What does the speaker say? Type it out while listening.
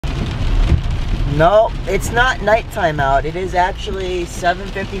No, it's not nighttime out. It is actually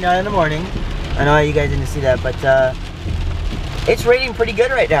 7:59 in the morning. I know you guys didn't see that, but it's raining pretty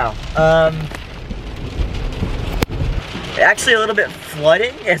good right now. Actually a little bit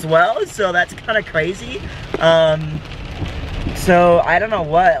flooding as well, so that's kind of crazy. So I don't know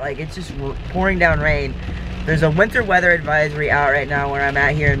what, like it's just pouring down rain. There's a winter weather advisory out right now where I'm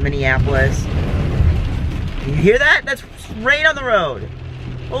at here in Minneapolis. You hear that? That's rain on the road.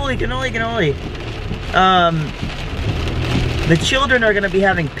 Holy cannoli cannoli. The children are gonna be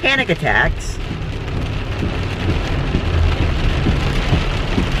having panic attacks.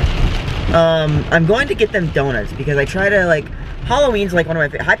 I'm going to get them donuts because I try to, like, Halloween's like one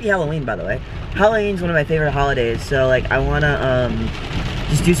of my happy Halloween, by the way. Halloween's one of my favorite holidays, so like I wanna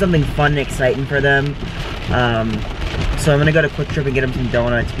just do something fun and exciting for them. So I'm gonna go to Quick Trip and get them some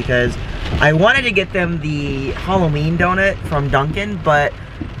donuts because I wanted to get them the Halloween donut from Dunkin', but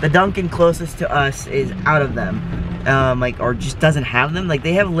the Dunkin' closest to us is out of them, like, or just doesn't have them. Like,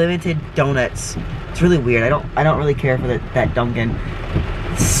 they have limited donuts. It's really weird. I don't really care for that Dunkin'.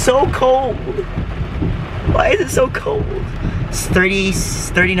 It's so cold. Why is it so cold? It's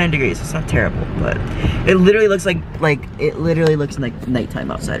 39 degrees. It's not terrible, but it literally looks like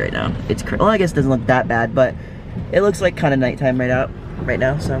nighttime outside right now. It's well, I guess it doesn't look that bad, but it looks like kind of nighttime right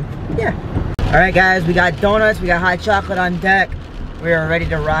now. So yeah. All right, guys, we got donuts, we got hot chocolate on deck. We are ready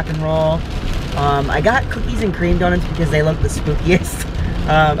to rock and roll. I got cookies and cream donuts because they look the spookiest.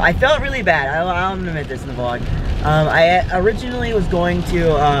 I felt really bad. I'll admit this in the vlog. I originally was going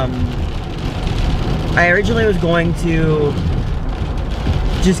to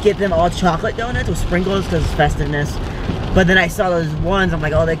just get them all chocolate donuts with sprinkles because it's festiveness. But then I saw those ones, I'm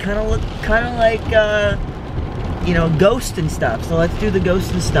like, oh, they kind of look like, you know, ghost and stuff. So let's do the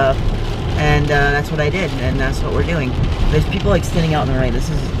ghost and stuff. And that's what I did, and that's what we're doing. There's people like standing out in the rain. This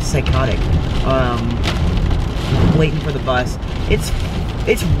is psychotic. Waiting for the bus. It's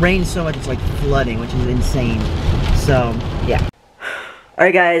rained so much, it's like flooding, which is insane. So, yeah.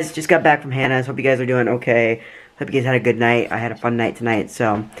 Alright guys, just got back from Hannah's. Hope you guys are doing okay. Hope you guys had a good night. I had a fun night tonight,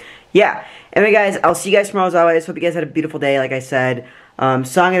 so yeah. Anyway guys, I'll see you guys tomorrow as always. Hope you guys had a beautiful day, like I said.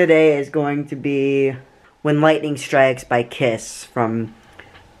 Song of the day is going to be When Lightning Strikes by Kiss from,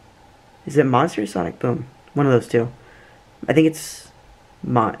 is it Monster or Sonic Boom? One of those two. I think it's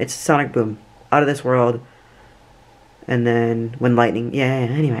Sonic Boom. Out of This World. And then When Lightning, yeah,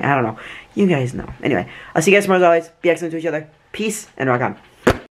 anyway, I don't know. You guys know. Anyway, I'll see you guys tomorrow as always. Be excellent to each other. Peace and rock on.